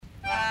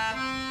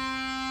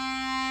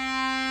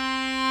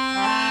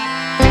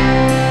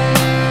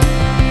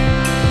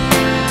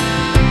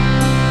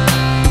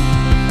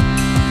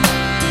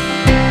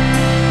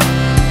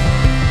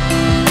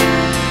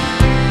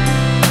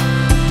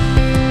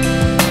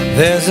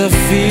There's a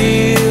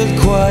field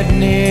quite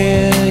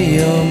near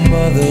your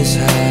mother's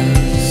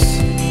house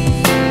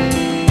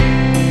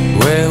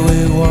where we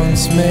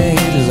once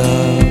made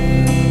love.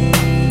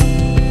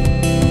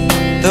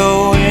 The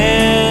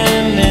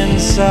wind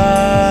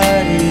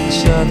inside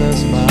each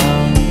other's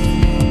mouth,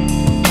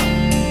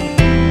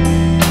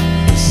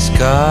 the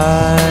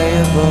sky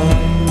above.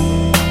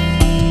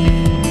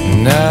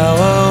 Now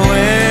a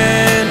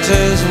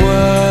winter's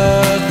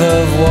worth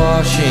of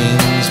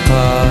washing's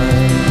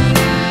piled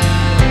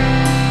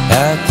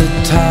at the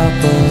top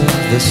of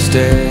the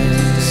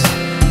stairs.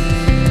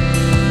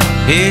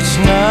 Each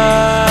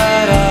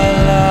night I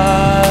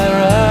lie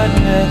right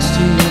next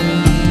to you.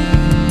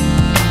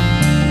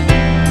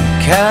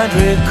 Can't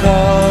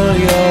recall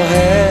your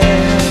hair.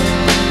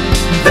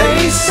 They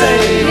say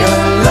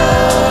your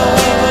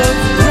love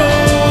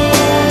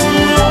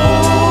grown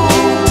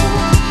old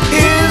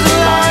is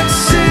like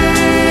silver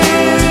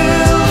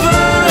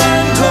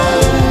and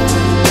gold.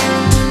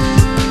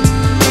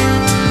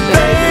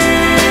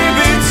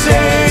 Baby,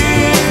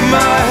 take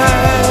my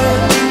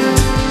hand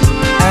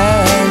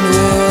and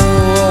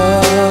we'll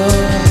walk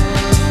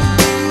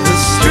the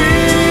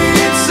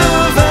streets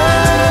of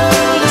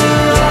El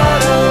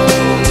Dorado.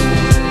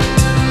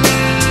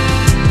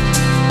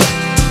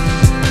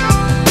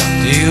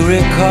 Do you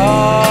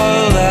recall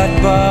that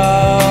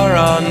bar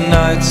on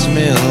Knight's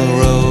Mill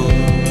Road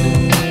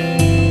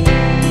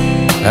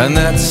and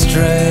that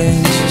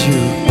strange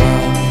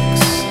jukebox?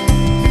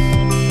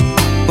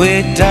 We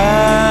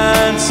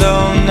dance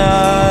all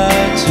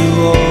night to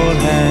Old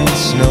Hank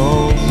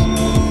Snow,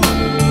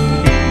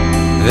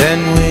 then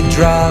we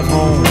drive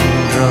home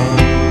drunk.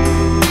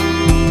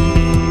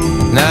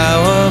 Now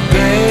a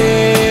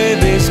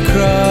baby's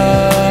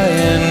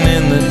crying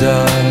in the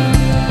dark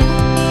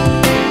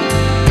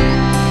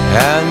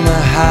and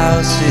the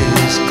house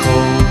is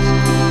cold.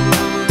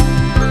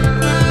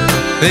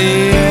 The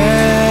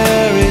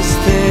air is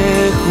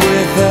thick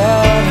with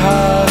that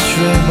harsh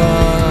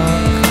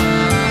remark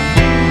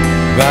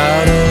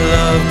about a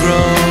love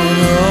grown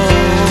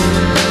old.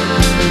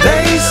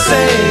 They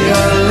say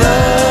your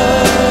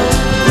love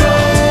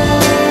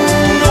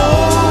grown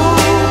old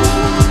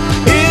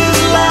is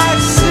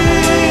like silver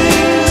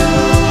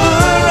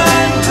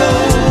and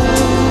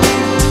gold.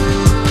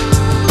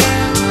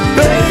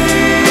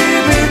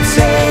 Baby,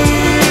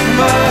 take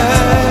my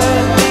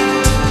hand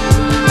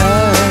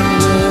and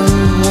we'll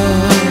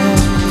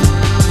walk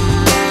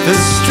the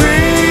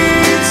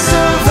streets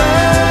of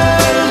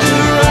El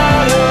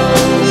Dorado.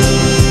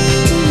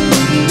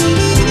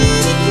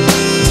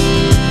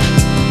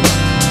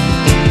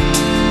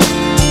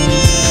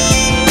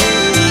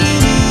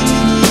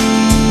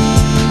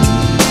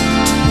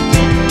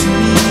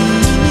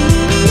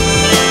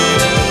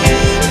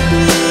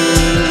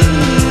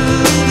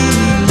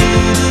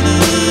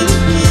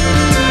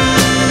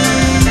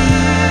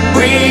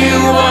 We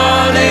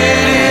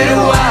wanted it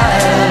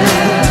wild,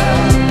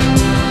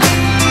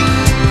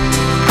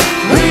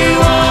 we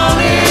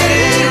wanted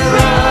it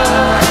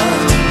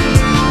rough,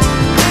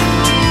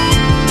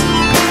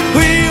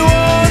 we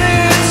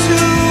wanted to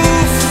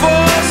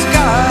force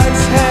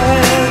God's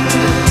hand,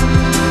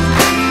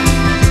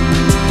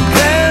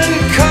 then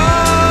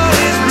call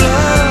his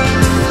bluff.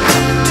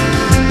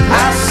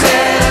 I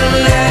said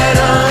let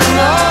 'em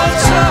all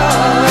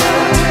talk.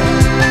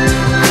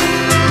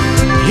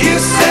 You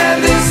said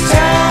this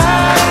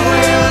time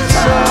we'll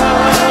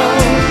talk,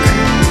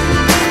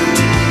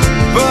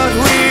 but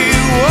we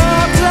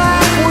walked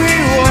like we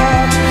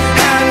walked,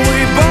 and we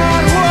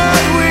bought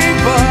what we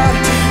bought,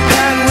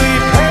 and we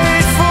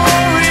paid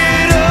for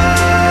it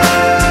all.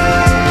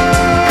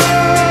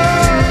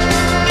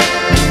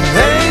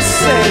 They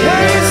say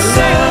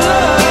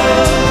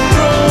love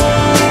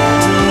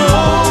grown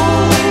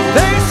old.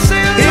 They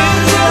say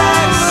it's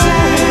like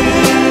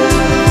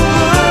silver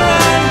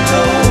and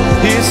gold.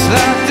 It's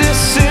like